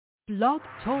Blog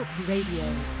Talk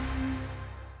Radio.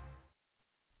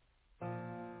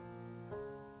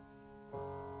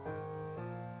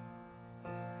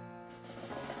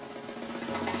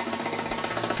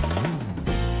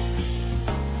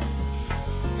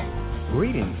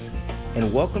 Greetings,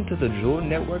 and welcome to the Jewel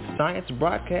Network Science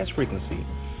Broadcast Frequency.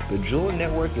 The Jewel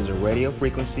Network is a radio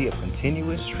frequency of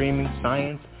continuous streaming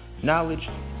science, knowledge,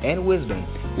 and wisdom,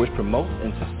 which promotes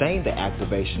and sustains the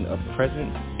activation of the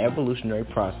present evolutionary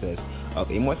process of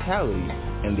immortality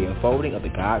and the unfolding of the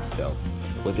God Self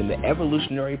within the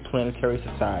evolutionary planetary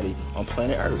society on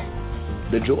planet Earth.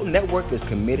 The Jewel Network is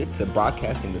committed to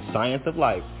broadcasting the science of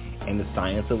life and the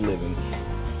science of living.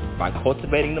 By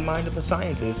cultivating the mind of a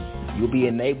scientist, you'll be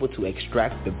enabled to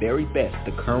extract the very best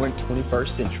the current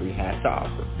 21st century has to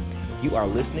offer. You are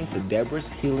listening to Debra's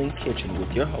Healing Kitchen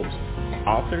with your host,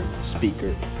 author,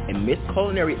 speaker, and Miss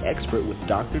Culinary Expert with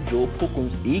Dr. Jewel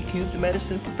Pookums EQ'd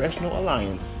Medicine Professional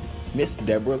Alliance, Miss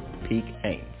Debra Peak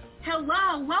Haynes.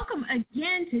 Hello, welcome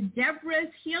again to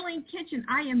Debra's Healing Kitchen.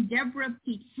 I am Debra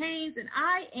Peak Haynes, and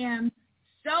I am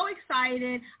so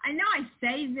excited. I know I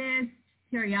say this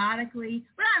periodically,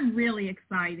 but I'm really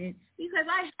excited because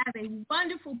I have a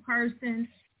wonderful person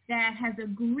that has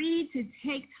agreed to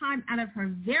take time out of her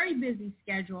very busy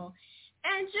schedule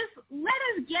and just let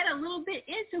us get a little bit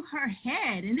into her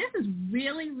head. And this is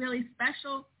really, really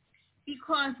special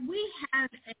because we have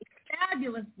a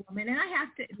fabulous woman, and I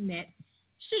have to admit,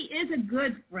 she is a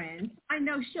good friend. I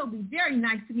know she'll be very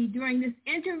nice to me during this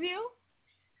interview,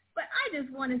 but I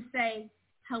just want to say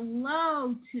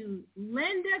hello to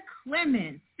Linda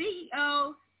Clemens,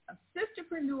 CEO of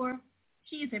Sisterpreneur.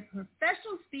 She is a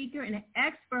professional speaker and an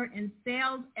expert in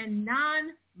sales and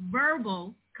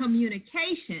nonverbal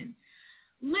communication.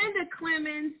 Linda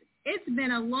Clemens, it's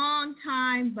been a long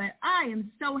time, but I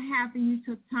am so happy you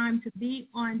took time to be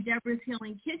on Debra's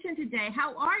Healing Kitchen today.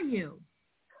 How are you?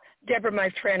 Debra, my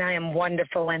friend, I am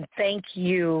wonderful, and thank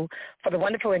you for the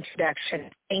wonderful introduction.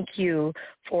 Thank you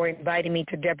for inviting me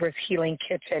to Debra's Healing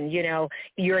Kitchen. You know,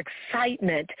 your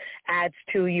excitement adds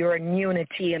to your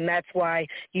immunity, and that's why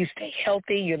you stay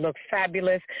healthy. You look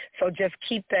fabulous. So just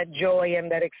keep that joy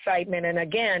and that excitement. And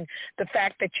again, the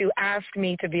fact that you asked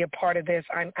me to be a part of this,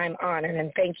 I'm honored,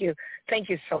 and thank you. Thank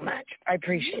you so much. I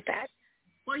appreciate that.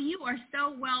 Well, you are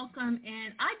so welcome,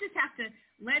 and I just have to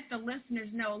let the listeners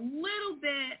know a little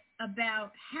bit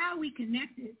about how we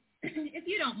connected, if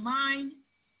you don't mind,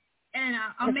 and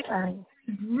I'll make a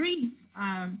brief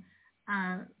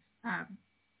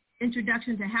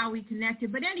introduction to how we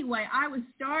connected. But anyway, I was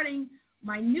starting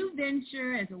my new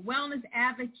venture as a wellness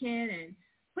advocate and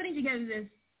putting together this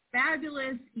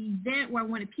fabulous event where I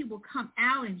wanted people to come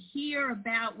out and hear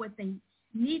about what they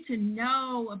need to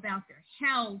know about their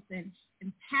health and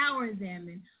empower them.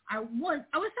 And I was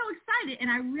so excited,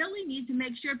 and I really need to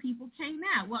make sure people came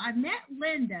out. Well, I met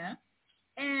Linda,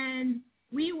 and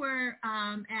we were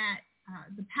at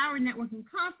the Power Networking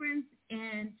Conference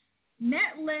and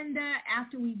met Linda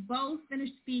after we both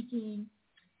finished speaking,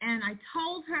 and I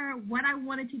told her what I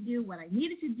wanted to do, what I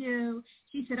needed to do.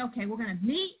 She said, okay, we're going to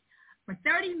meet for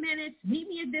 30 minutes. Meet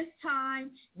me at this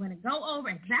time. We're going to go over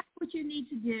exactly what you need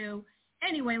to do.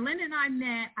 Anyway, Linda and I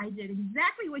met. I did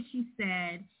exactly what she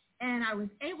said, and I was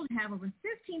able to have over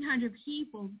 1,500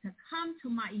 people to come to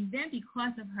my event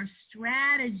because of her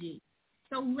strategy.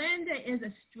 So Linda is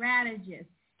a strategist.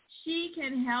 She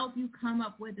can help you come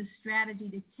up with a strategy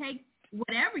to take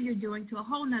whatever you're doing to a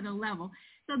whole nother level.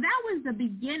 So that was the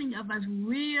beginning of us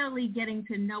really getting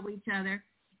to know each other.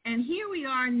 And here we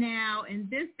are now,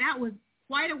 and that was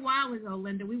quite a while ago,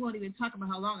 Linda. We won't even talk about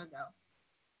how long ago.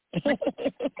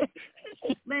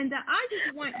 Linda, I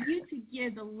just want you to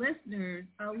give the listeners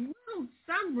a little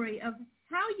summary of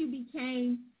how you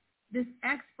became this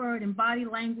expert in body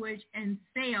language and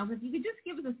sales. If you could just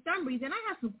give us a summary, then I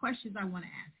have some questions I want to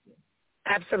ask you.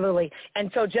 Absolutely.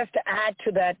 And so just to add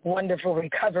to that wonderful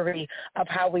recovery of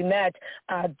how we met,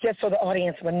 just so the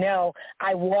audience would know,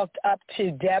 I walked up to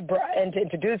Debra and to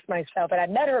introduce myself, and I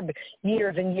met her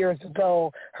years and years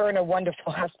ago, her and her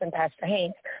wonderful husband, Pastor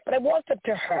Haynes. But I walked up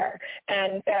to her,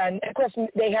 and of course,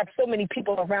 they have so many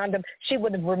people around them, she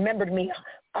would have remembered me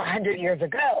 100 years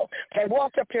ago. But I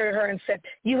walked up to her and said,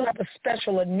 you have a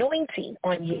special anointing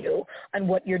on you and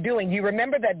what you're doing. Do you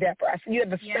remember that, Debra? I said, you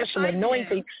have a special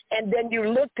anointing. And then you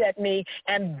looked at me,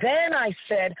 and then I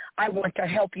said, I want to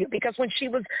help you. Because when she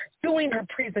was doing her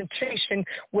presentation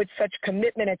with such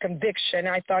commitment and conviction,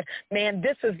 I thought, man,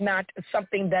 this is not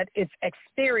something that is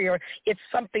exterior. It's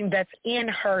something that's in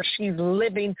her. She's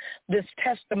living this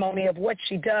testimony of what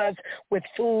she does with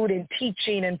food and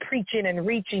teaching and preaching and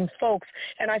reaching folks.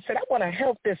 And I said, I want to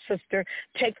help this sister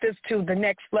take this to the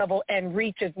next level and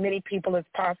reach as many people as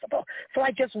possible. So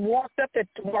I just walked up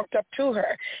to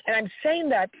her. And I'm saying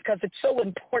that because it's so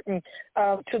important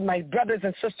to my brothers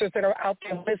and sisters that are out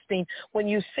there listening. When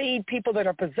you see people that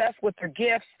are possessed with their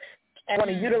gifts and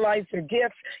want to utilize their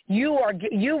gifts, you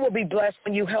will be blessed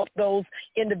when you help those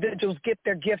individuals get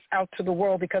their gifts out to the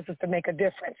world, because it's to make a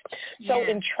difference. So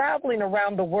in traveling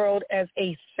around the world as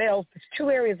a sales, there's two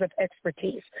areas of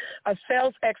expertise, a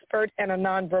sales expert and a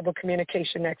nonverbal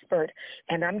communication expert.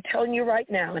 And I'm telling you right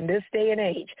now, in this day and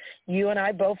age, you and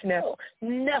I both know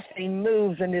nothing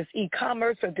moves in this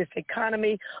e-commerce or this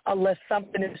economy unless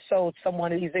something is sold.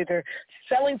 Someone is either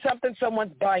selling something,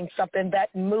 someone's buying something.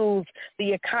 That moves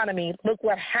the economy. Look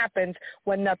what happens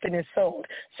when nothing is sold.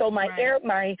 So my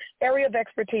area of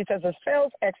expertise as a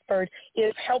sales expert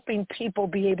is helping people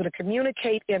be able to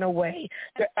communicate in a way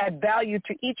to add value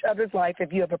to each other's life.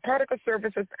 If you have a product or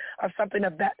services or something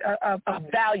of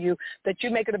value, that you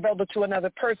make it available to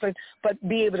another person, but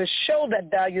be able to show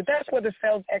that value, that's where the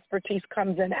sales expertise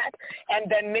comes in at. And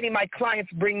then many of my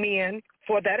clients bring me in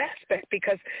for that aspect,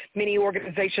 because many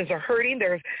organizations are hurting.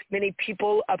 There's many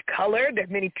people of color.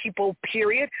 There's many people,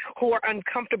 period, who are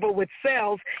uncomfortable with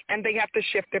sales, and they have to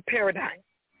shift their paradigm.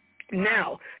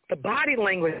 Now, the body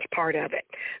language part of it.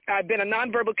 I've been a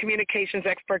nonverbal communications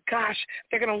expert. Gosh,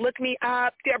 they're going to look me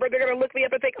up, Deborah. They're going to look me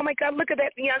up and think, oh, my God, look at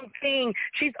that young thing.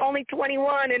 She's only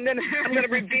 21. And then I'm going to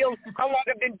reveal how long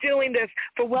I've been doing this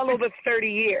for well over 30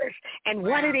 years. And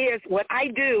what it is, what I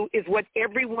do is what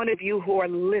every one of you who are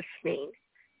listening,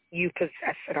 you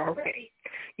possess it already.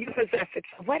 You possess it.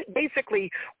 So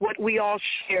what we all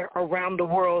share around the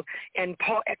world, and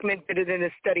Paul Ekman did it in a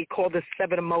study called the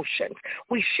 7 emotions.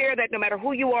 We share that no matter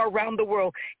who you are around the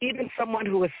world, even someone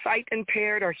who is sight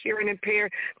impaired or hearing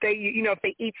impaired, if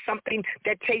they eat something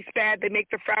that tastes bad, they make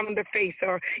the frown on their face,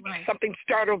 or something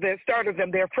startles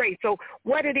them, they're afraid. So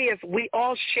what it is, we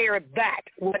all share that.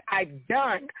 What I've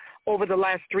done over the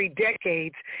last 3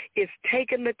 decades is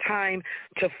taken the time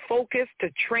to focus, to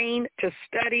train, to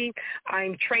study.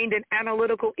 I'm trained in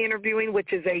analytical interviewing,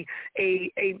 which is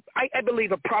I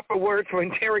believe a proper word for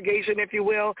interrogation, if you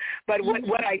will. But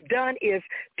what I've done is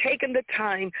taken the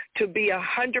time to be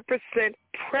 100%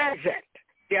 present,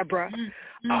 Deborah,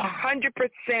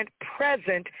 100%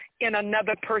 present in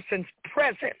another person's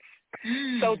presence.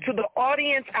 So to the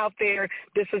audience out there,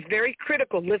 this is very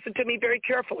critical. Listen to me very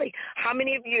carefully. How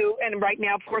many of you, and right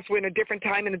now, of course, we're in a different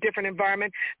time, in a different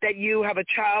environment, that you have a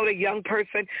child, a young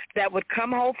person that would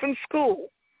come home from school,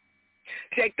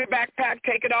 take their backpack,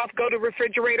 take it off, go to the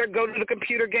refrigerator, go to the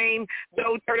computer game,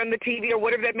 go turn on the TV or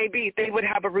whatever that may be. They would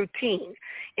have a routine.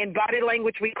 In body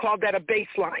language, we call that a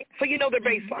baseline. So you know the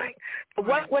baseline. But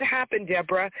what would happen,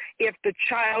 Deborah, if the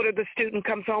child or the student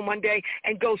comes home one day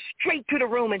and goes straight to the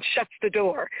room and shuts the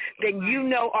door? Then you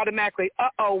know automatically,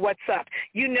 what's up?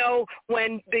 You know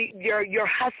when your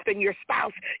husband, your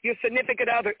spouse, your significant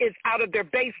other is out of their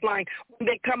baseline. When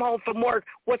they come home from work,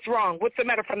 what's wrong? What's the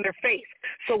matter from their face?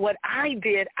 So what I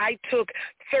did, I took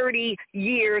 30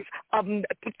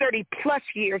 plus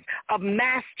years of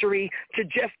mastery to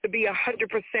just to be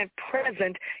 100%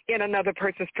 present in another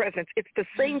person's presence. It's the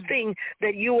same thing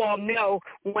that you all know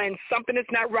when something is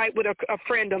not right with a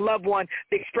friend, a loved one,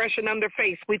 the expression on their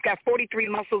face. We've got 43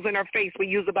 muscles in our face. We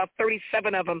use about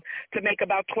 37 of them to make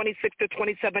about 26 to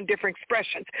 27 different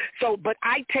expressions. So, but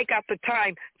I take out the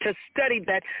time to study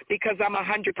that because I'm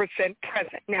 100%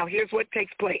 present. Now, here's what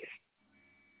takes place.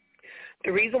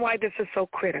 The reason why this is so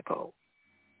critical,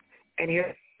 and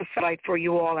here's a slide for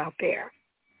you all out there.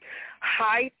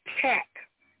 High tech,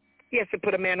 yes, it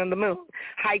put a man on the moon.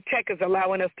 High tech is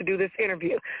allowing us to do this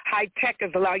interview. High tech is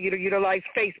allowing you to utilize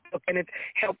Facebook, and it's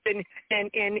helping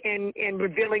in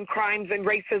revealing crimes and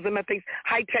racism and things.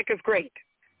 High tech is great,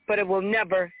 but it will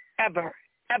never, ever,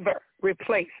 ever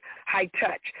replace high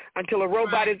touch. Until a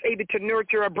robot is able to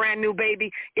nurture a brand new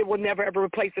baby, it will never, ever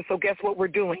replace it. So guess what we're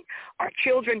doing? Our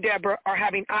children, Deborah, are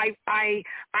having eye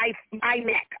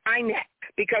neck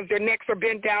because their necks are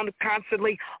bent down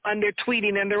constantly on their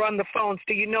tweeting and they're on the phones.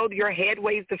 Do you know your head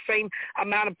weighs the same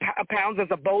amount of pounds as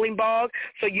a bowling ball?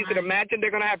 So you can imagine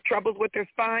they're going to have troubles with their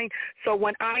spine. So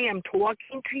when I am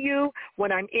talking to you,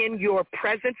 when I'm in your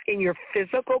presence, in your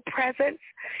physical presence,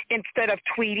 instead of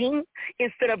tweeting,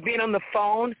 instead of being on on the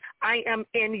phone, I am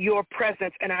in your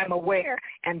presence and I'm aware.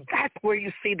 And that's where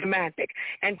you see the magic.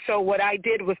 And so what I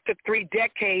did was took 3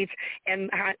 decades and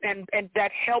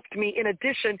that helped me in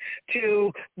addition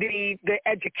to the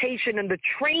education and the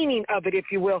training of it, if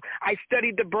you will. I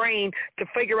studied the brain to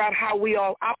figure out how we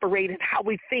all operate and how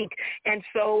we think. And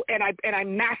so, and I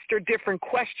mastered different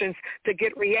questions to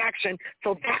get reaction.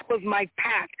 So that was my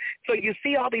path. So you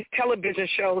see all these television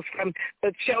shows, from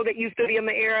the show that used to be in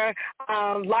the era,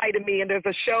 Lie to Me, and there's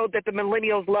a show that the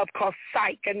millennials love called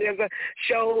Psych, and there's a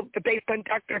show based on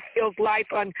Dr. Phil's life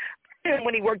on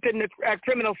when he worked in the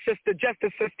criminal system,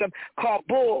 justice system, called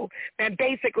Bull. And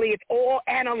basically it's all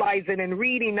analyzing and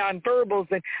reading nonverbals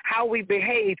and how we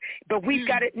behave, but we've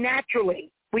got it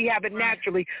naturally. We have it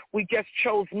naturally. We just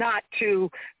chose not to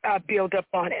build up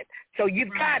on it. So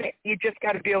you've got it. You just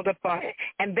got to build up on it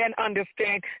and then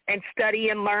understand and study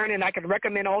and learn. And I can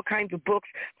recommend all kinds of books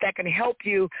that can help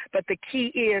you. But the key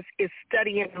is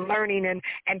studying and learning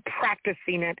and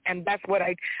practicing it. And that's what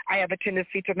I have a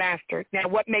tendency to master. Now,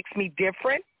 what makes me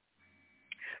different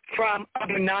from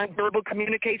other nonverbal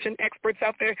communication experts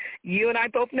out there? You and I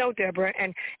both know, Debra,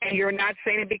 and you're not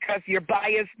saying it because you're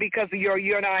biased, because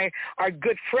you and I are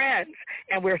good friends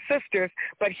and we're sisters.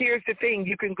 But here's the thing.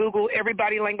 You can Google every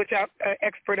body language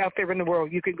expert out there in the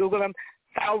world. You can Google them.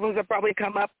 Thousands have probably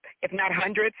come up, if not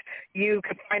hundreds. You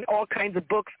can find all kinds of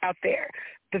books out there.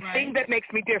 The thing that makes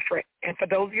me different, and for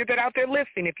those of you that are out there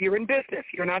listening, if you're in business,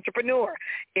 you're an entrepreneur,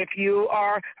 if you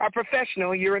are a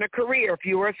professional, you're in a career, if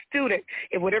you are a student,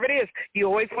 if whatever it is, you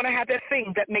always want to have that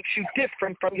thing that makes you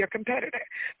different from your competitor.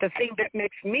 The thing that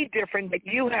makes me different that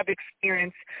you have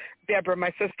experienced, Debra,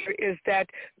 my sister, is that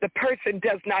the person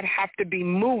does not have to be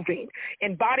moving.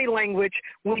 In body language,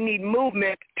 we need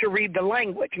movement to read the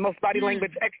language. Most body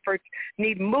language experts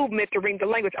need movement to read the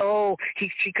language. Oh,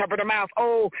 she covered her mouth.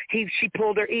 Oh, she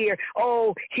pulled her ear.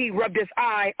 Oh, he rubbed his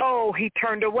eye. Oh, he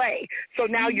turned away. So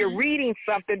now you're reading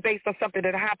something based on something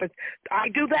that happens. I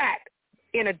do that.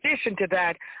 In addition to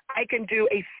that, I can do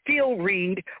a still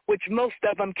read, which most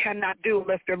of them cannot do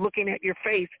unless they're looking at your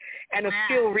face. And a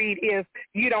still read is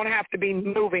you don't have to be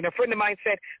moving. A friend of mine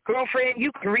said, girlfriend,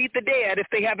 you can read the dead if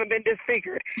they haven't been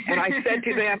disfigured. And I said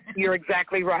to them, you're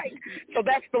exactly right. So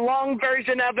that's the long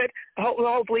version of it.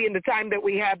 Hopefully in the time that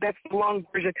we have, that's the long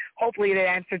version. Hopefully it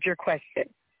answered your question.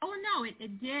 Oh, no, it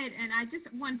did. And I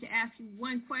just wanted to ask you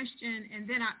one question, and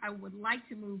then I would like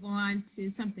to move on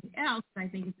to something else that I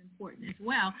think is important as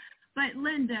well. But,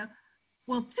 Linda,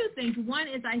 well, 2 things. One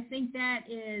is I think that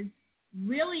is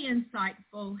really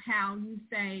insightful how you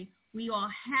say we all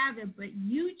have it, but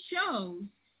you chose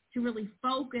to really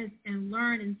focus and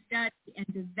learn and study and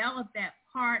develop that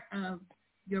part of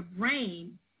your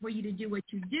brain for you to do what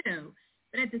you do.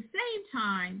 But at the same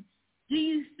time, do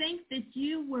you think that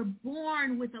you were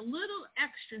born with a little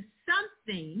extra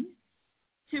something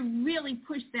to really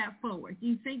push that forward? Do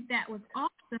you think that was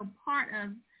also part of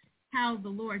how the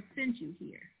Lord sent you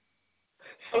here?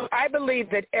 So I believe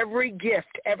that every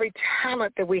gift, every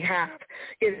talent that we have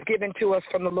is given to us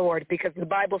from the Lord, because the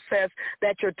Bible says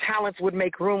that your talents would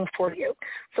make room for you.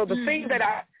 So the thing that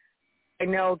I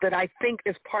know that I think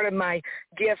is part of my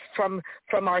gift from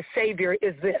our Savior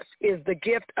is the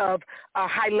gift of a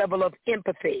high level of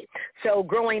empathy. So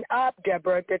growing up,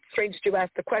 Debra, that's strange that you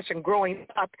asked the question, growing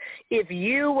up, if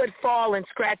you would fall and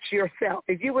scratch yourself,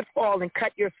 if you would fall and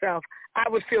cut yourself, I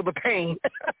would feel the pain.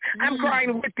 I'm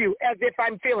crying with you as if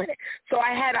I'm feeling it. So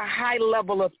I had a high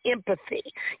level of empathy.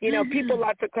 You know, people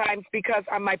lots of times, because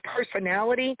of my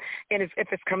personality, and if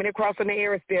it's coming across in the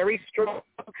air, it's very strong.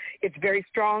 It's very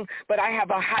strong. But I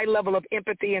have a high level of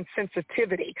empathy and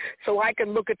sensitivity. So I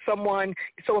can look at someone.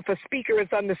 So if a speaker is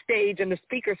on the stage and the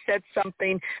speaker said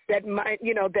something that might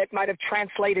have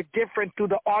translated different through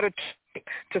the auditory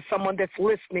to someone that's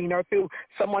listening, or through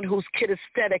someone who's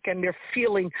kinesthetic and they're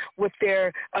feeling with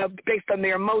their based on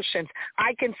their emotions,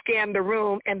 I can scan the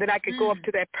room, and then I can go up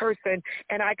to that person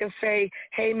and I can say,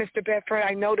 hey, Mr. Bedford,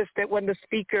 I noticed that when the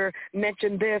speaker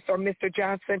mentioned this, or Mr.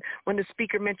 Johnson, when the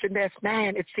speaker mentioned this,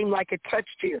 man, it seemed like it touched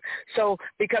you. So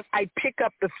because I pick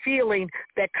up the feeling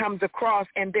that comes across,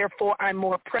 and therefore I'm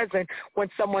more present when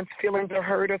someone's feelings are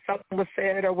hurt or something was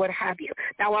said or what have you.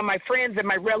 Now, on my friends and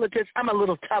my relatives, I'm a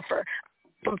little tougher.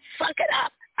 Suck it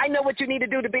up. I know what you need to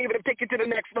do to be able to take you to the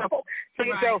next level.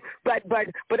 So but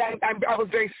I was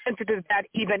very sensitive to that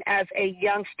even as a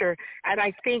youngster, and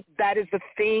I think that is the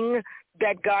thing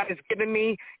that God has given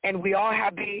me, and we all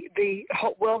have the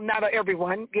hope. Well, not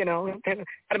everyone, and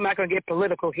I'm not going to get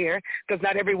political here because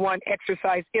not everyone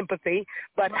exercise empathy,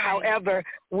 but however,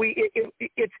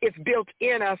 it's built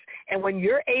in us, and when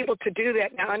you're able to do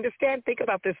that, now think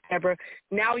about this, Debra,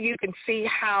 now you can see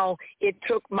how it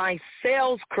took my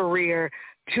sales career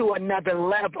to another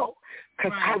level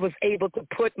because I was able to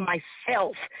put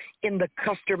myself in the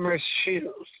customer's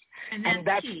shoes. And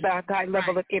that's the high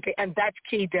level of empathy. And that's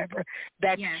key, Debra.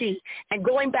 That's key. And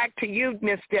going back to you,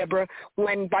 Miss Debra,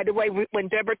 when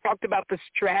Debra talked about the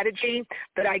strategy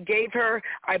that I gave her,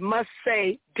 I must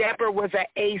say Debra was an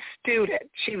A student.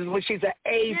 She's an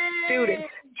A student.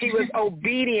 She was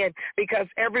obedient because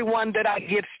everyone that I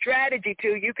give strategy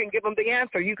to, you can give them the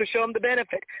answer. You can show them the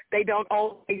benefit. They don't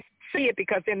always see it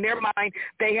because in their mind,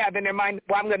 they have in their mind,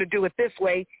 well, I'm going to do it this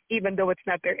way, even though it's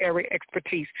not their area of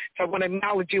expertise. So I want to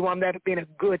acknowledge you on that of being a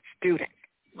good student.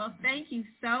 Well, thank you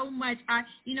so much. I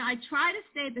try to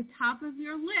stay at the top of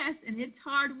your list, and it's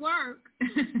hard work.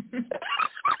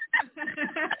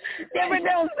 Debra,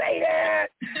 don't say that.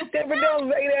 Debra,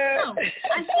 don't say that. No,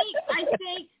 I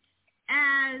think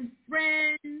as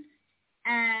friends,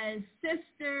 as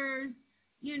sisters,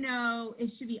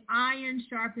 it should be iron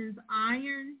sharpens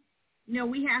iron.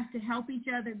 We have to help each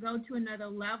other go to another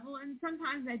level, and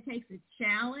sometimes that takes a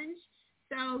challenge.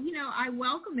 So, I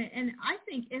welcome it. And I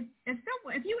think if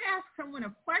you ask someone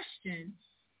a question,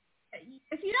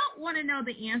 if you don't want to know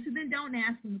the answer, then don't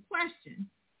ask them the question.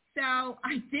 So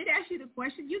I did ask you the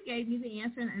question. You gave me the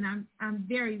answer, and I'm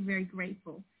very, very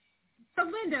grateful. So,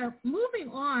 Linda, moving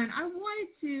on, I wanted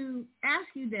to ask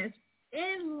you this.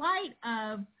 In light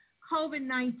of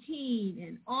COVID-19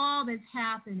 and all that's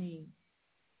happening,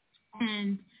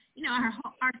 and,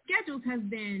 our schedules have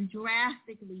been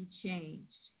drastically changed,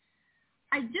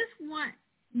 I just want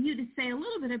you to say a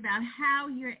little bit about how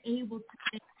you're able to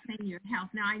maintain your health.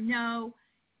 Now, I know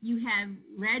you have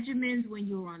regimens when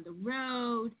you're on the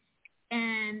road,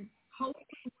 and hopefully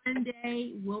one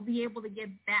day we'll be able to get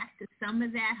back to some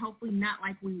of that, hopefully not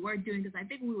like we were doing, because I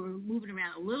think we were moving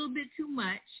around a little bit too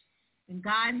much, and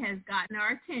God has gotten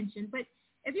our attention. But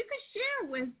if you could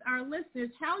share with our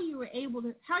listeners how you're able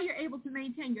to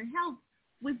maintain your health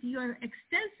with your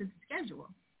extensive schedule.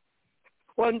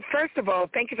 Well, first of all,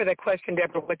 thank you for that question,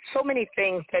 Debra. With so many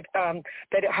things that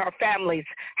our families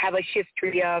have a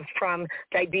history of, from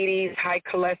diabetes, high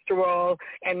cholesterol,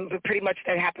 and pretty much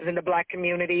that happens in the Black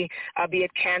community, be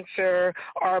it cancer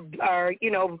or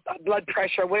blood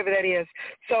pressure, whatever that is.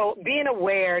 So being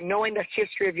aware, knowing the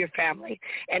history of your family,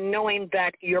 and knowing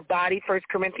that your body, 1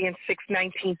 Corinthians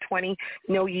 6:19-20,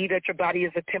 know ye that your body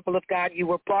is a temple of God. You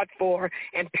were bought for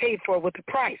and paid for with a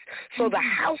price. So the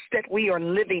house that we are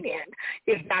living in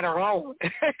is not our own.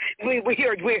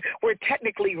 We're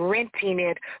technically renting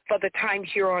it for the time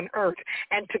here on earth.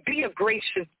 And to be a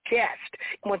gracious guest,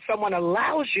 when someone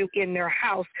allows you in their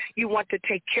house, you want to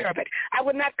take care of it. I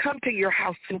would not come to your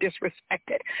house and disrespect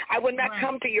it. I would not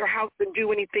come to your house and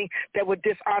do anything that would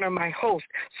dishonor my host.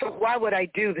 So why would I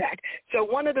do that? So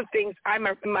one of the things,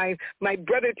 my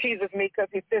brother teases me because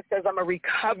he says I'm a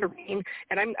recovering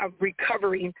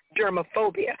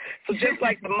dermophobia. So just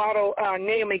like the model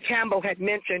Naomi Campbell had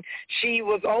mentioned, she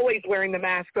was always wearing the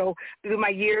mask. So through my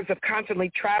years of constantly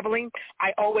traveling,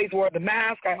 I always wore the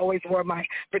mask. I always wore my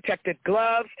protective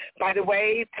gloves. By the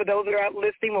way, for those that are out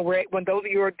listening, when those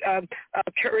of you are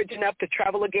courage enough to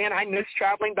travel again, I miss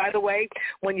traveling, by the way.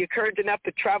 When you're courage enough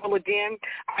to travel again,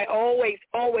 I always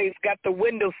got the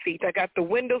window seat. I got the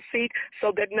window seat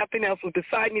so that nothing else was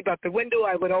beside me but the window.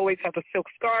 I would always have a silk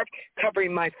scarf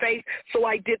covering my face. So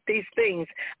I did these things.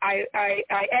 I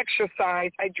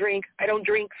exercise. I don't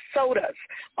drink sodas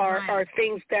or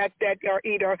things that are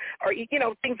either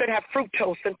things that have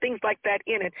fructose and things like that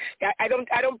in it. I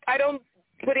don't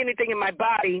put anything in my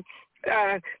body.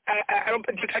 I don't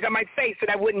put anything on my face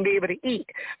that I wouldn't be able to eat.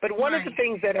 But one of the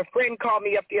things that a friend called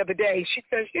me up the other day, she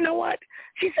says, you know what?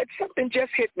 She said, something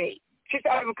just hit me. She's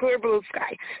out of a clear blue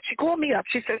sky. She called me up.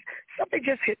 She says, something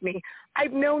just hit me.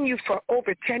 I've known you for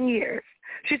over 10 years.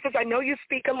 She says, I know you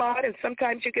speak a lot, and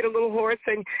sometimes you get a little hoarse,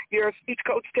 and your speech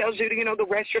coach tells you to, to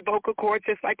rest your vocal cords,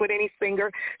 just like with any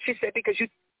singer. She said, because you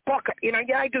talk,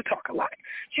 I do talk a lot.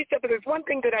 She said, but there's one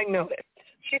thing that I noticed.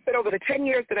 She said, over the 10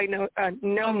 years that I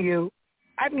know you,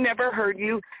 I've never heard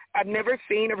you I've never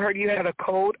seen or heard you have a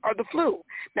cold or the flu.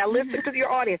 Now, listen to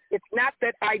your audience. It's not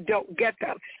that I don't get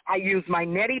them. I use my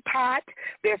neti pot.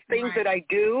 There's things that I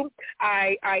do.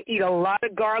 I eat a lot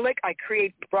of garlic. I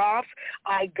create broth.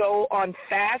 I go on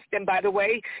fast. And by the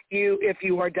way, if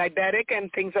you are diabetic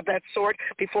and things of that sort,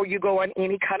 before you go on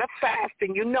any kind of fast,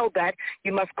 and you know that,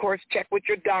 you must, of course, check with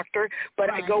your doctor.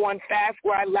 But I go on fast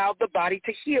where I allow the body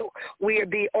to heal. We are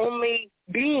the only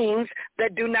beings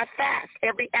that do not fast.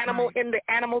 Every animal in the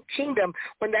animal kingdom,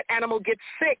 when that animal gets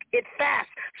sick, it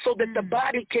fasts so that the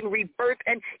body can rebirth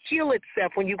and heal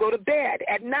itself when you go to bed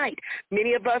at night.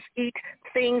 Many of us eat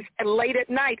things late at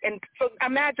night. And so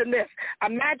imagine this.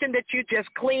 Imagine that you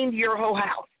just cleaned your whole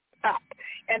house up,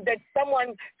 and that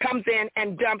someone comes in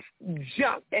and dumps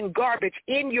junk and garbage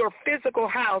in your physical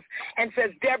house and says,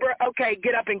 Debra, okay,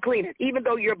 get up and clean it, even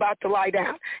though you're about to lie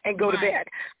down and go to bed.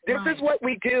 This is what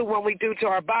we do when we do to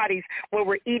our bodies when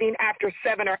we're eating after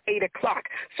 7 or 8 o'clock.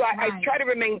 So I try to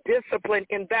remain disciplined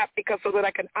in that, because so that I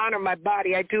can honor my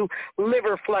body. I do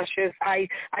liver flushes. I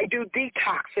do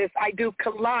detoxes. I do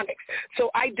colonics. So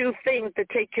I do things to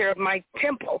take care of my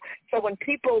temple. So when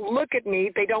people look at me,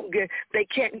 they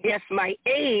can't guess my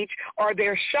age, or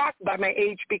they're shocked by my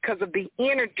age because of the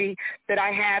energy that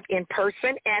I have in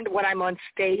person and when I'm on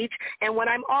stage and when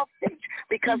I'm off stage,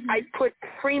 because I put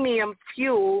premium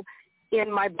fuel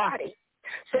in my body.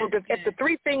 So if the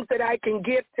three things that I can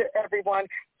give to everyone,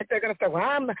 if they're going to say, well,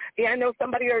 I know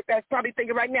somebody that's probably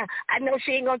thinking right now, I know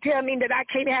she ain't going to tell me that I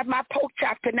can't have my pork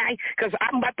chop tonight because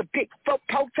I'm about to pick pork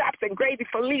chops and gravy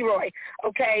for Leroy.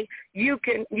 Okay, you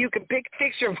can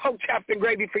fix your pork chops and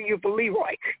gravy for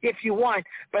Leroy if you want.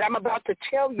 But I'm about to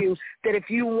tell you that if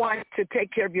you want to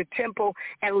take care of your temple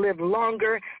and live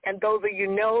longer, and those of you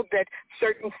know that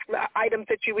certain items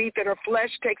that you eat that are flesh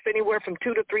takes anywhere from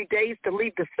 2 to 3 days to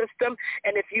leave the system.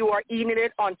 And if you are eating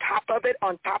it on top of it,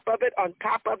 on top of it, on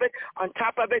top of it, on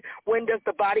top of it, when does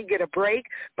the body get a break?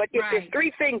 But if there's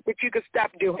 3 things that you can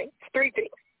stop doing, 3 things,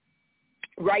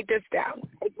 write this down.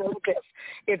 Take note of this.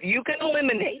 If you can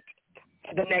eliminate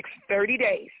the next 30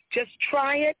 days, just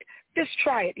try it. Just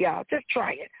try it, y'all. Just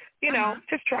try it.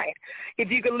 Just try it. If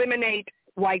you can eliminate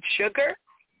white sugar,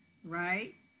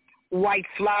 white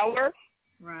flour,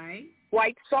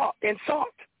 white salt,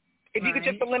 if you could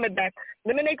just eliminate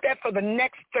that for the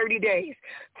next 30 days.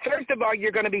 First of all,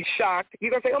 you're going to be shocked.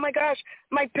 You're going to say, oh, my gosh,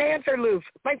 my pants are loose.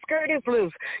 My skirt is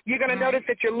loose. You're going to notice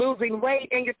that you're losing weight,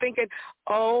 and you're thinking,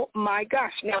 oh, my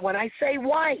gosh. Now, when I say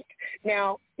white,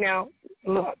 now,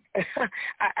 look, if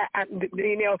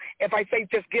I say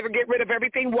just get rid of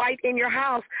everything white in your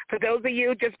house, for those of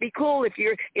you, just be cool. If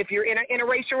you're in an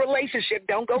interracial relationship,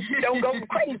 don't go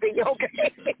crazy,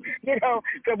 okay?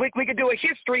 So we could do a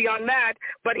history on that.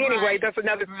 But anyway, that's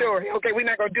another story. Okay, we're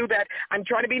not going to do that. I'm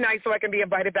trying to be nice so I can be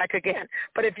invited back again.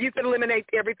 But if you can eliminate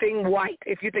everything white,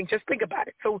 just think about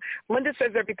it. So Linda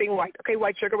says everything white. Okay,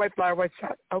 white sugar, white flour, white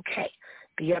salt. Okay,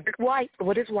 the other white.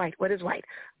 What is white? What is white?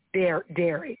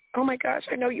 Dairy. Oh, my gosh,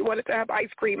 I know you wanted to have ice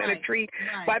cream and a treat.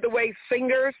 By the way,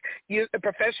 singers,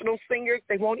 professional singers,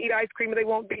 they won't eat ice cream and they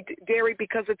won't eat dairy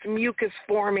because it's mucus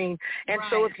forming. And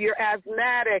so if you're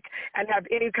asthmatic and have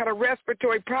any kind of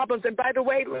respiratory problems, and by the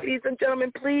way, ladies and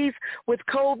gentlemen, please, with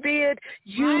COVID,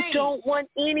 you don't want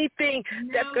anything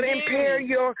that's going to impair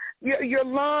your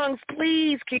lungs.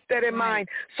 Please keep that in mind.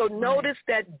 So notice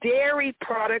that dairy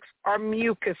products are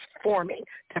mucus forming.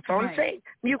 That's all I'm saying,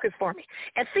 mucus forming.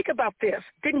 And think about this.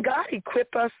 Didn't God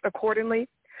equip us accordingly?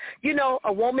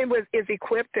 A woman is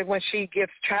equipped that when she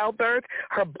gives childbirth,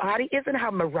 her body, isn't how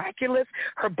miraculous?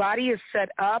 Her body is set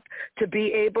up to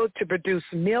be able to produce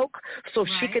milk so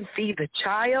she can feed the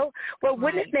child. Well,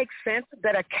 wouldn't it make sense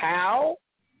that a cow,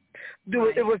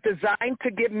 it was designed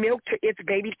to give milk to its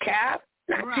baby calf?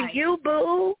 Not to you,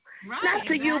 boo. Not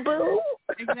to you, boo.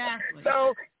 Exactly.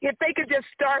 So if they could just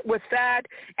start with that,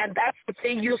 and that's the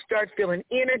thing, you'll start feeling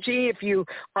energy if you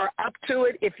are up to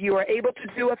it. If you are able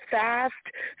to do a fast,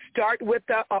 start with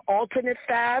an alternate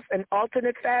fast. An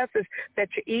alternate fast is that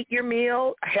you eat your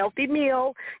meal, a healthy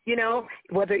meal,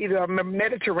 whether either a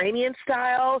Mediterranean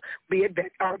style, be it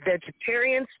or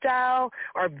vegetarian style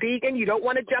or vegan. You don't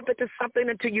want to jump into something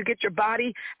until you get your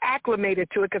body acclimated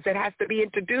to it, because it has to be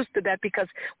introduced to that, because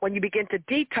when you begin to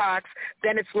detox,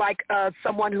 then it's like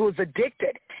someone who's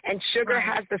addicted. And sugar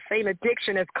has the same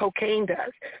addiction as cocaine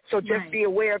does. So just be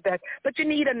aware of that. But you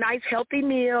need a nice, healthy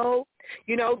meal.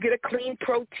 Get a clean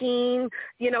protein,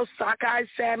 sockeye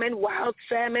salmon, wild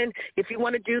salmon, if you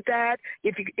want to do that,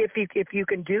 if you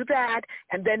can do that,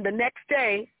 and then the next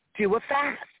day do a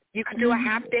fast. You can do a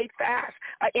half-day fast,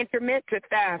 an intermittent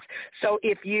fast. So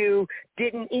if you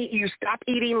didn't eat, you stop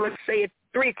eating, let's say at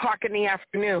 3 o'clock in the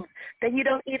afternoon. Then you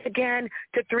don't eat again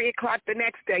to 3 o'clock the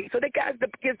next day. So that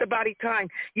gives the body time.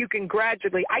 You can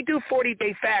gradually. I do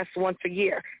 40-day fasts once a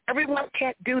year. Everyone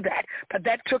can't do that, but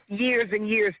that took years and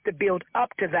years to build up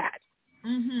to that.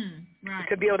 Right.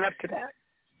 To build up to that.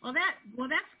 Well,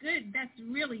 that's good. That's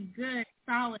really good,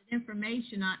 solid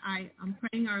information. I'm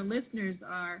praying our listeners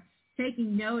are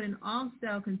taking note and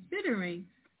also considering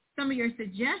some of your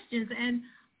suggestions. And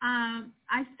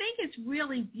I think it's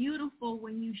really beautiful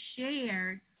when you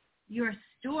shared your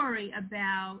story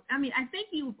about, I think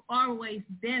you've always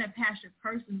been a passionate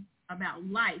person about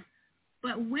life,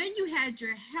 but when you had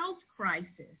your health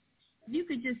crisis, you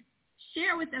could just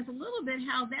share with us a little bit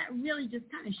how that really just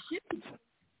kind of shifted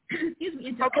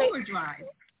into overdrive.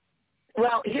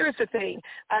 Well, here's the thing.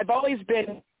 I've always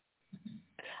been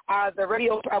I've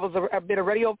been a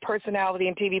radio personality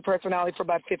and TV personality for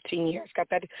about 15 years. Got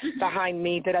that behind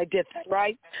me that I did that,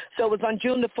 right? So it was on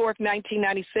June the 4th,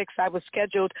 1996. I was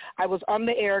scheduled. I was on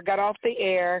the air, got off the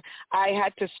air. I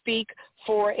had to speak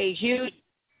for a huge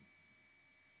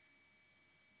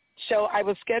show. I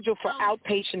was scheduled for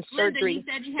outpatient surgery. You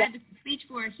said you had to speak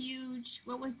for a huge,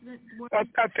 what was the word?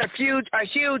 A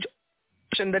huge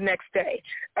the next day.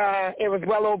 It was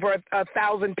well over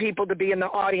 1,000 people to be in the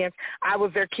audience. I was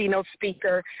their keynote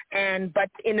speaker, but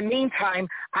in the meantime,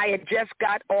 I had just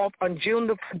got off on June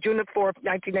the 4th,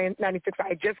 1996. I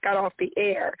had just got off the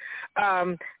air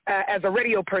as a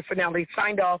radio personality,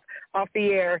 signed off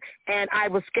the air, and I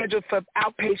was scheduled for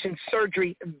outpatient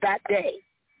surgery that day.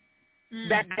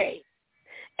 That day.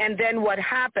 And then what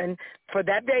happened for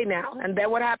that day now, and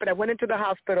then what happened, I went into the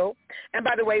hospital, and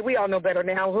by the way, we all know better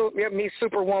now, me,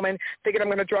 superwoman, thinking I'm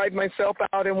going to drive myself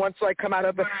out, and once I come out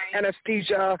of the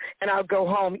anesthesia, and I'll go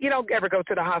home. You don't ever go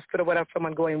to the hospital without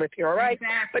someone going with you, all right?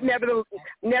 Exactly. But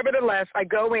nevertheless, I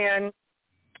go in,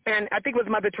 and I think it was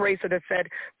Mother Teresa that said,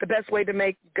 the best way to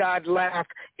make God laugh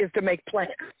is to make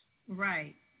plans.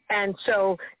 Right. And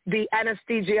so the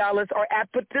anesthesiologist,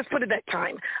 just put it that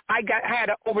time, I had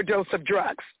an overdose of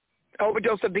drugs,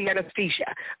 overdose of the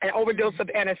anesthesia, an overdose of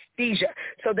anesthesia.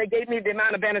 So they gave me the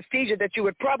amount of anesthesia that you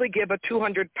would probably give a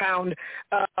 200-pound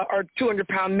or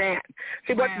 200-pound man.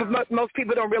 See, what most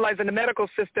people don't realize in the medical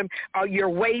system, your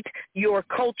weight, your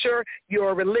culture,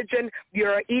 your religion,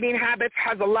 your eating habits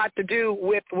has a lot to do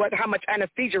with how much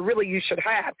anesthesia really you should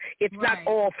have. It's not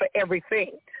all for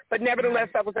everything. But nevertheless,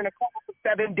 I was in a coma for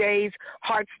 7 days,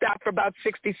 heart stopped for about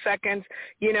 60 seconds.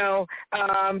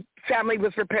 Family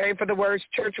was preparing for the worst.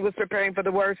 Church was preparing for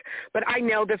the worst. But I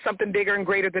know there's something bigger and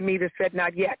greater than me that said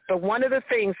not yet. But one of the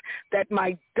things that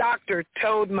my doctor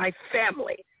told my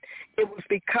family, it was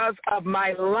because of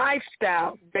my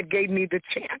lifestyle that gave me the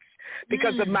chance.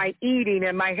 Because of my eating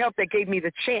and my health that gave me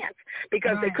the chance,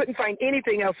 because they couldn't find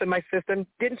anything else in my system,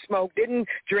 didn't smoke, didn't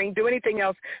drink, do anything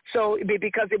else. So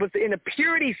because it was in a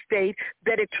purity state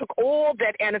that it took all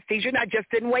that anesthesia and I just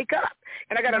didn't wake up.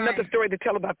 And I got another story to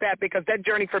tell about that because that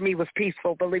journey for me was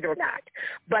peaceful, believe it or not.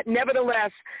 But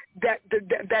nevertheless,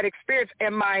 that experience,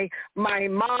 and my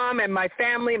mom and my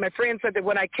family and my friends said that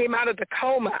when I came out of the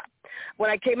coma,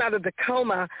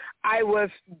 I was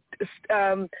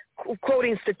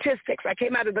quoting statistics. I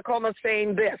came out of the coma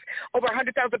saying this: over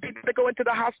 100,000 people that go into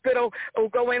the hospital who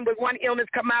go in with one illness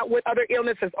come out with other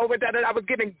illnesses. Over that, I was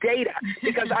giving data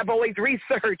because I've always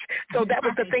researched. So that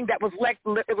was the thing that was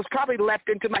it was probably left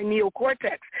into my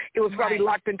neocortex. It was probably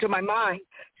locked into my mind.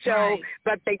 So,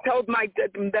 but they told my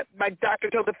doctor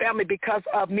told the family because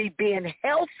of me being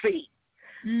healthy.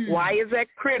 Why is that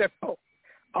critical?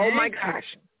 Oh my gosh.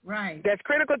 Right. That's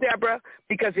critical, Debra,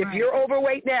 because if you're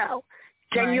overweight now,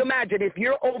 can you imagine if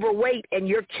you're overweight and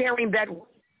you're carrying that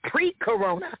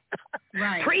pre-corona,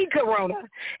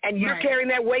 and you're carrying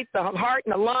that weight, the heart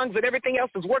and the lungs and everything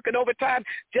else is working overtime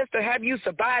just to have you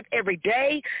survive every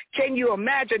day? Can you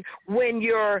imagine when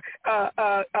your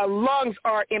lungs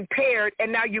are impaired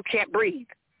and now you can't breathe?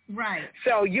 Right.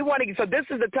 So so this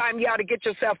is the time you ought to get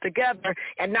yourself together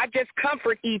and not just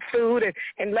comfort eat food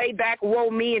and lay back, woe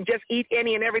me, and just eat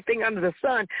any and everything under the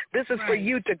sun. This is for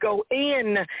you to go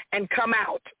in and come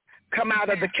out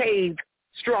of the cave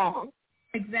strong.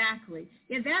 Exactly.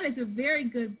 Yeah, that is a very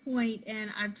good point. And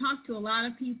I've talked to a lot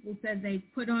of people said they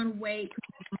put on weight,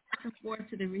 back and forth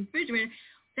to the refrigerator.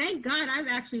 Thank God I've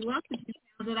actually lost the 2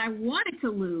 pounds that I wanted to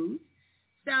lose.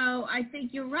 So I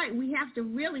think you're right. We have to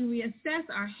really reassess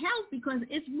our health because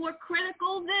it's more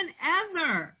critical than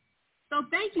ever. So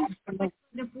thank you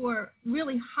for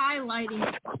really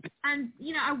highlighting. And,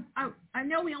 I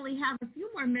know we only have a few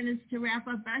more minutes to wrap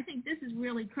up, but I think this is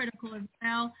really critical as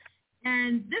well.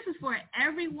 And this is for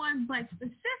everyone, but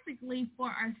specifically for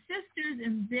our sisters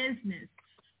in business.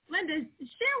 Linda,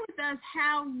 share with us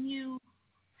how you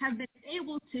have been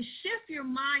able to shift your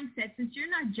mindset since you're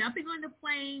not jumping on the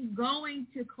plane, going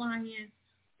to clients,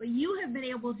 but you have been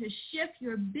able to shift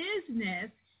your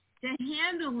business to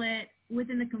handle it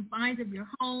within the confines of your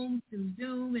home through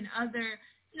Zoom and other,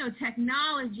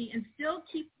 technology, and still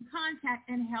keep in contact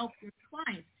and help your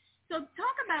clients. So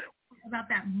talk about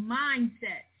that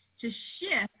mindset to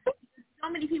shift. So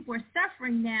many people are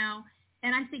suffering now,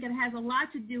 and I think it has a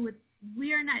lot to do with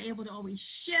we are not able to always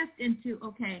shift into,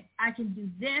 okay, I can do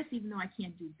this even though I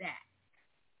can't do that.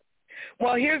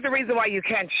 Well, here's the reason why you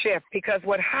can't shift, because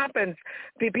what happens,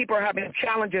 people are having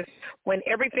challenges. When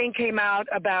everything came out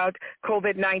about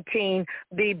COVID-19,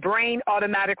 the brain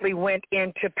automatically went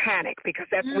into panic because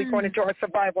that's when we go into our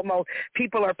survival mode.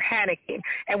 People are panicking.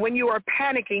 And when you are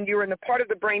panicking, you're in the part of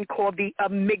the brain called the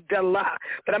amygdala.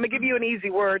 But I'm going to give you an easy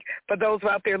word for those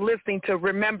out there listening to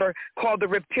remember, called the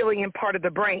reptilian part of the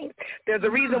brain. There's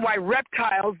a reason why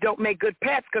reptiles don't make good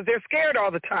pets, because they're scared all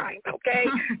the time, okay?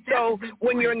 So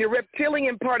when you're in your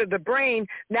reptilian part of the brain,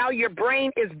 now your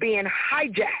brain is being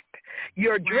hijacked.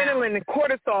 Your adrenaline and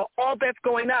cortisol, all that's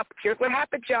going up. Here's what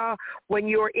happens, y'all. When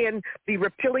you're in the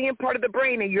reptilian part of the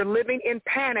brain and you're living in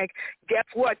panic, guess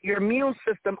what? Your immune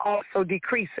system also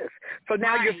decreases. So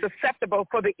now you're susceptible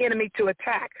for the enemy to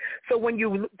attack. So when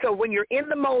you're in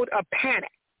the mode of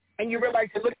panic and you realize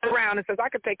you look around and says, I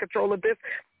could take control of this,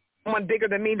 someone bigger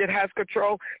than me that has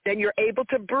control, then you're able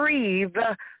to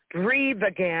breathe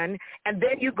again, and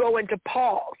then you go into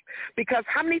pause. Because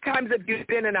how many times have you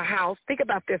been in a house? Think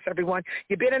about this, everyone.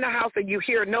 You've been in a house and you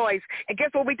hear a noise, and guess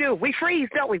what we do? We freeze,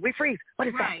 don't we? We freeze. What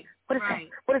is that? What is that?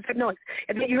 What is that noise?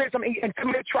 And then you hear something, and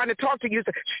somebody trying to talk to you.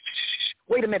 Say, shh,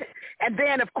 wait a minute. And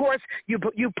then, of course, you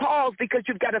pause because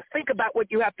you've got to think about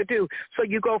what you have to do. So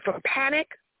you go from panic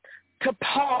to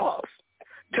pause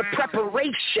to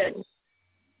preparation.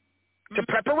 To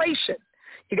preparation.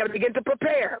 You got to begin to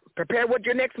prepare what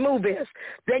your next move is.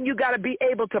 Then you got to be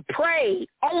able to pray,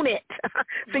 own it.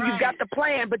 So you've got the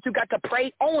plan, but you got to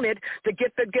pray, own it to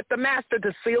get the master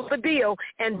to seal the deal.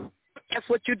 And that's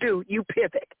what you do. You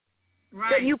pivot.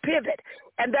 Then you pivot.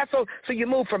 And that's so you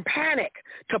move from panic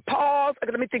to pause.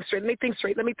 Let me think straight,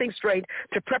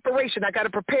 to preparation. I got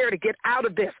to prepare to get out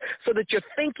of this so that you're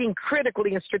thinking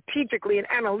critically and strategically and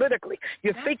analytically.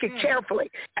 You're thinking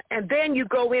carefully. And then you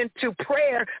go into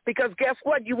prayer because guess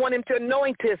what? You want him to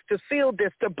anoint this, to seal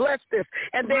this, to bless this.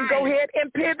 And then go ahead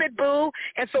and pivot, boo.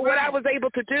 And so what I was able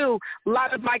to do, a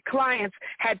lot of my clients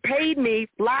had paid me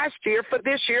last year for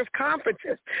this year's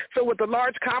conferences. So with a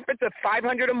large conference of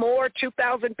 500 or more,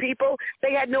 2,000 people,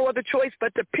 they had no other choice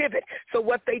but to pivot. So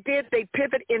what they did, they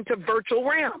pivot into virtual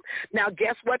realm. Now,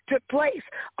 guess what took place?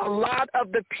 A lot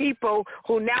of the people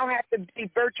who now have to be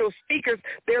virtual speakers,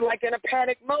 they're like in a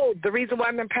panic mode. The reason why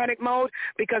I'm in panic mode,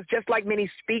 because just like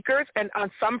many speakers and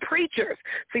some preachers,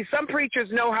 some preachers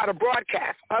know how to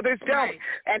broadcast, others don't.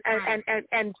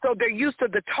 And so they're used to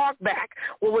the talk back.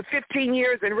 Well, with 15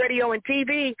 years in radio and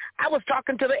TV, I was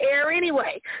talking to the air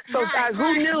anyway. So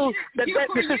who knew that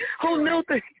who knew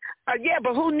that?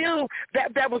 But who knew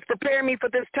that was preparing me for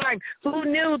this time? Who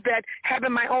knew that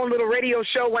having my own little radio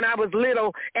show when I was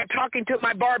little and talking to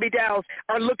my Barbie dolls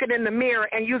or looking in the mirror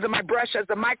and using my brush as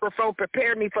a microphone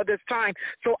prepared me for this time?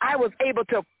 So I was able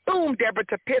to, boom, Debra,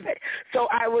 to pivot. So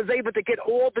I was able to get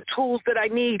all the tools that I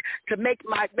need to make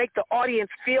the audience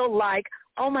feel like,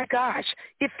 oh, my gosh,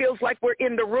 it feels like we're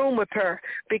in the room with her,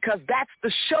 because that's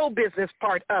the show business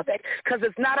part of it, because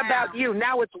it's not about you.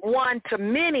 Now it's one to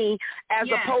many as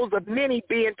opposed to many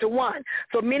being to one.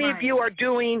 So many of you are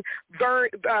doing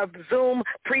Zoom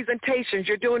presentations.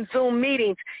 You're doing Zoom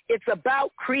meetings. It's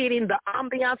about creating the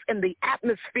ambiance and the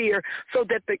atmosphere so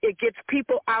that it gets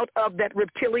people out of that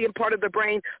reptilian part of the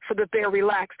brain so that they're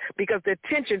relaxed, because the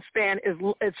attention span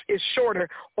is shorter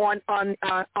on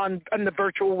the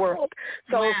virtual world.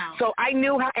 So I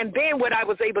knew how, and then what I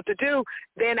was able to do,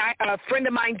 then a friend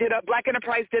of mine Black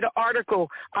Enterprise did an article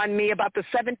on me about the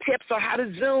 7 tips on how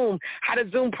to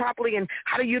Zoom properly and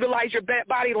how to utilize your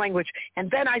body language.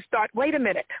 And then I thought, wait a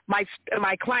minute, my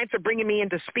clients are bringing me in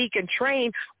to speak and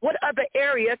train. What other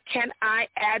area can I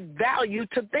add value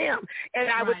to them? And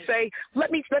I would say,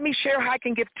 let me share how I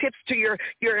can give tips to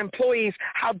your employees,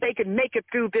 how they can make it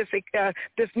through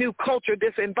this new culture,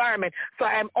 this environment. So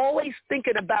I'm always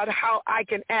thinking about how I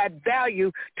can add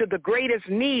value to the greatest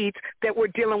needs that we're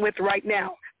dealing with right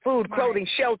now. Food, clothing,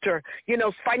 shelter,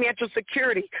 financial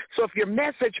security. So if your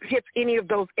message hits any of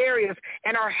those areas,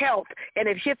 and our health, and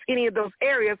it hits any of those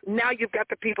areas, now you've got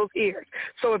the people's ears.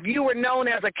 So if you were known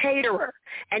as a caterer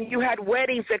and you had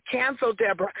weddings that canceled,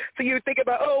 Debra, so you're thinking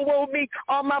about, oh, woe me,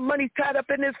 all my money's tied up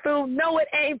in this food. No, it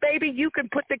ain't, baby. You can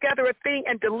put together a thing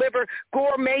and deliver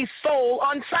gourmet soul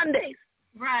on Sundays.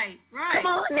 Right. Come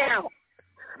on now.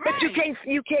 Right. But you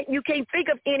can't think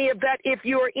of any of that if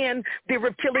you're in the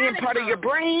reptilian part of your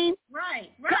brain.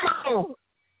 Right. Come on.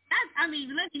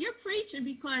 Linda, you're preaching,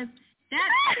 because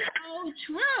that's so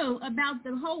true about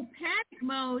the whole panic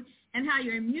mode and how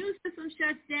your immune system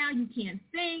shuts down. You can't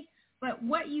think. But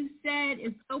what you said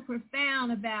is so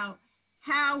profound about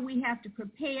how we have to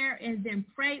prepare and then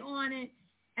pray on it.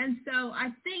 And so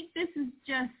I think this is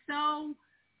just so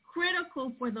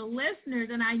critical for the listeners,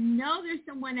 and I know there's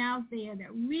someone out there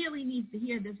that really needs to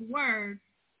hear this word,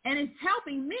 and it's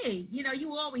helping me. You know,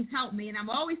 you always help me, and I'm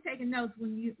always taking notes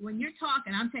when you're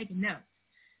talking. I'm taking notes.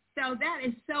 So that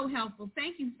is so helpful.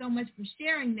 Thank you so much for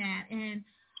sharing that. And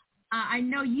I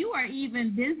know you are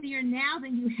even busier now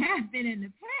than you have been in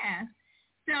the past.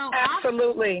 So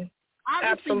absolutely.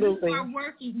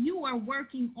 You are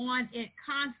working on it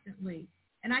constantly.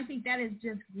 And I think that is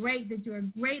just great, that you're a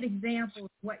great example of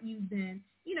what you've been,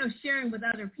 sharing with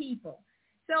other people.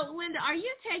 So, Linda, are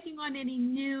you taking on any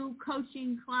new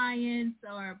coaching clients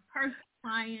or personal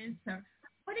clients, or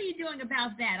what are you doing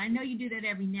about that? I know you do that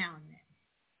every now and then.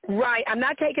 Right. I'm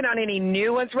not taking on any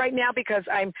new ones right now because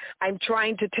I'm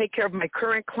trying to take care of my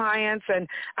current clients, and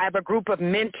I have a group of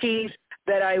mentees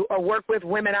that I work with,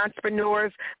 women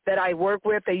entrepreneurs that I work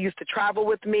with. They used to travel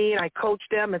with me, and I coach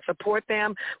them and support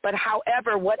them. But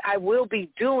however, what I will be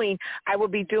doing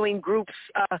groups,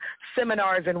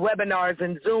 seminars and webinars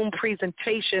and Zoom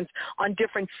presentations on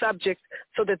different subjects,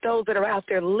 so that those that are out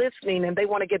there listening and they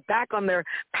want to get back on their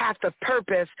path of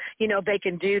purpose, they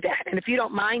can do that. And if you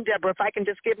don't mind, Deborah, if I can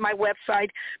just give my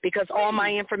website, because all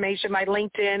my information, my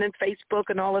LinkedIn and Facebook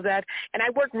and all of that, and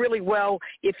I work really well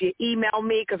if you email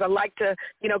me, because I like to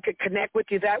could connect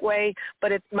with you that way.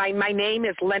 But it's my name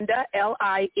is Linda,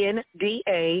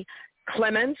 Linda,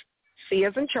 Clemens, C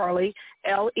as in Charlie,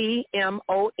 LEMONS.com.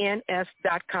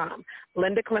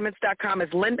 LindaClemens.com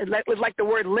is Linda, like the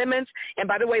word lemons. And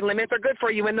by the way, lemons are good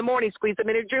for you in the morning. Squeeze them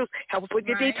in your juice. Helps with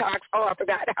your detox. Oh, I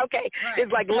forgot. Okay. Right.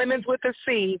 It's like lemons with a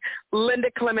C,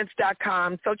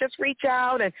 LindaClemens.com. So just reach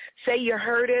out and say you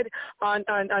heard it on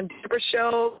Debra's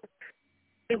show.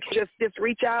 Just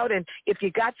reach out, and if you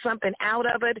got something out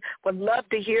of it, would love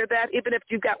to hear that. Even if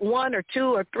you got 1 or 2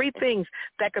 or 3 things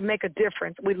that could make a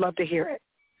difference, we'd love to hear it.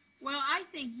 Well, I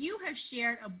think you have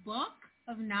shared a book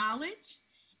of knowledge,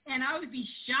 and I would be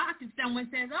shocked if someone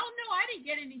says, oh, no, I didn't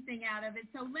get anything out of it.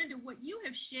 So, Linda, what you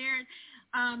have shared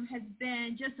has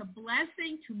been just a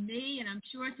blessing to me, and I'm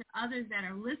sure to others that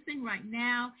are listening right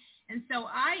now. And so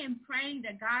I am praying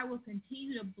that God will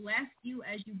continue to bless you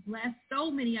as you bless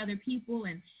so many other people,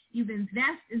 and you've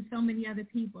invested in so many other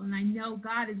people. And I know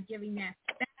God is giving that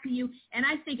back to you. And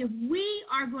I think if we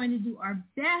are going to do our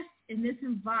best in this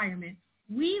environment,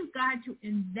 we've got to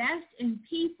invest in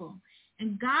people.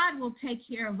 And God will take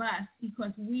care of us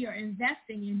because we are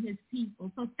investing in his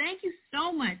people. So thank you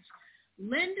so much,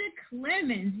 Linda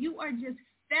Clemens. You are just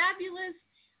fabulous.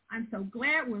 I'm so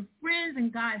glad we're friends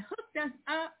and God hooked us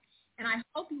up. And I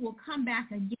hope you will come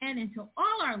back again. And to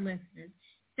all our listeners,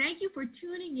 thank you for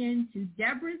tuning in to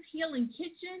Debra's Healing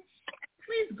Kitchen. And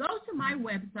please go to my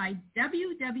website,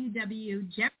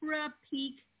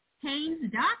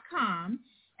 www.debrapeakhaynes.com.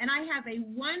 And I have a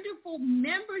wonderful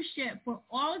membership for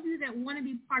all of you that want to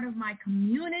be part of my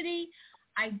community.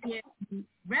 I give you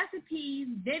recipes,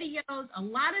 videos, a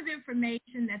lot of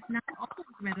information that's not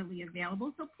always readily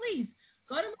available. So please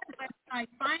go to my website,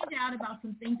 find out about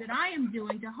some things that I am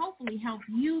doing to hopefully help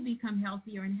you become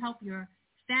healthier and help your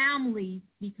family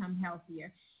become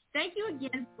healthier. Thank you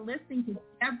again for listening to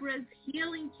Debra's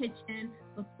Healing Kitchen.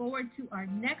 Look forward to our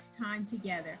next time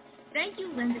together. Thank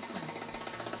you, Linda Clemens.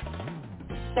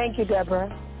 Thank you, Debra.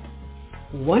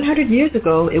 100 years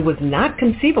ago, it was not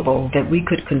conceivable that we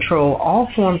could control all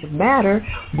forms of matter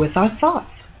with our thoughts.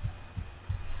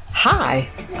 Hi,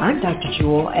 I'm Dr.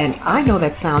 Jewel, and I know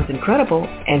that sounds incredible,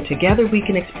 and together we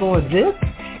can explore this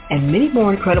and many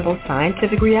more incredible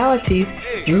scientific realities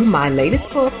through my latest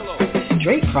book,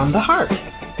 Straight from the Heart.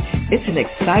 It's an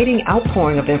exciting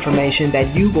outpouring of information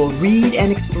that you will read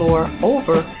and explore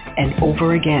over and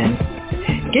over again.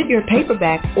 Get your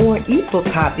paperback or ebook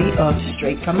copy of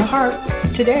Straight from the Heart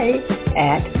today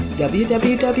at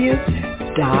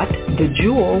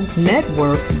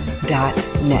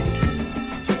www.thejewelnetwork.net.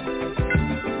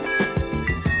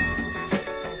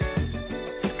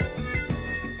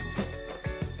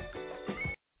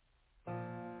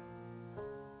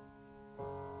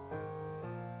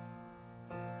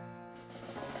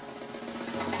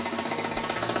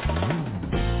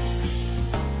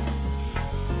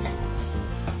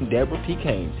 Debra P.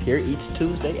 Haynes here each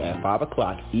Tuesday at 5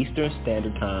 o'clock Eastern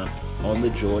Standard Time on the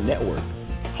Jewel Network,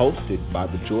 hosted by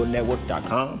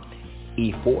thejewelnetwork.com,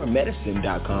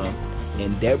 e4medicine.com,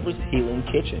 and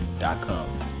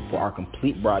debrashealingkitchen.com for our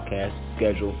complete broadcast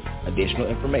schedule, additional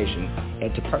information,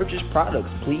 and to purchase products,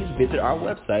 please visit our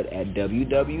website at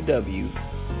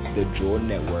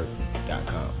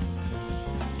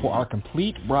www.thejewelnetwork.com. For our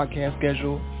complete broadcast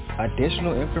schedule,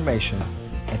 additional information,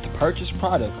 and to purchase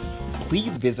products,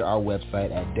 please visit our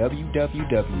website at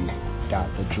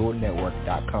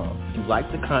www.thejewelnetwork.com. If you'd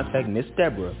like to contact Miss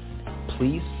Debra,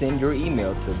 please send your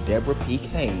email to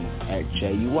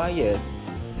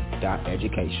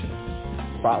debrapkhaines@juis.education.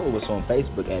 Follow us on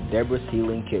Facebook at Debra's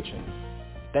Healing Kitchen.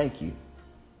 Thank you.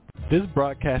 This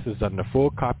broadcast is under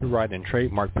full copyright and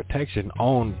trademark protection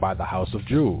owned by the House of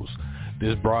Jewels.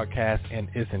 This broadcast in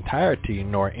its entirety,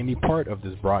 nor any part of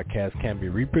this broadcast can be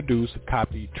reproduced,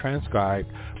 copied, transcribed,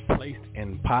 placed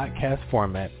in podcast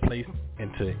format, placed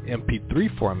into MP3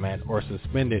 format, or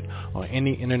suspended on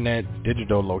any internet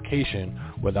digital location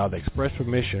without the express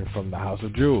permission from the House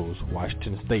of Jewels,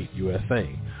 Washington State, USA.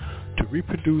 To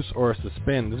reproduce or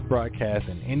suspend this broadcast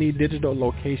in any digital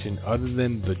location other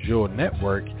than the Jewel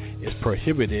Network is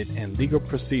prohibited, and legal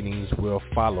proceedings will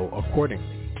follow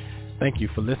accordingly. Thank you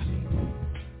for listening.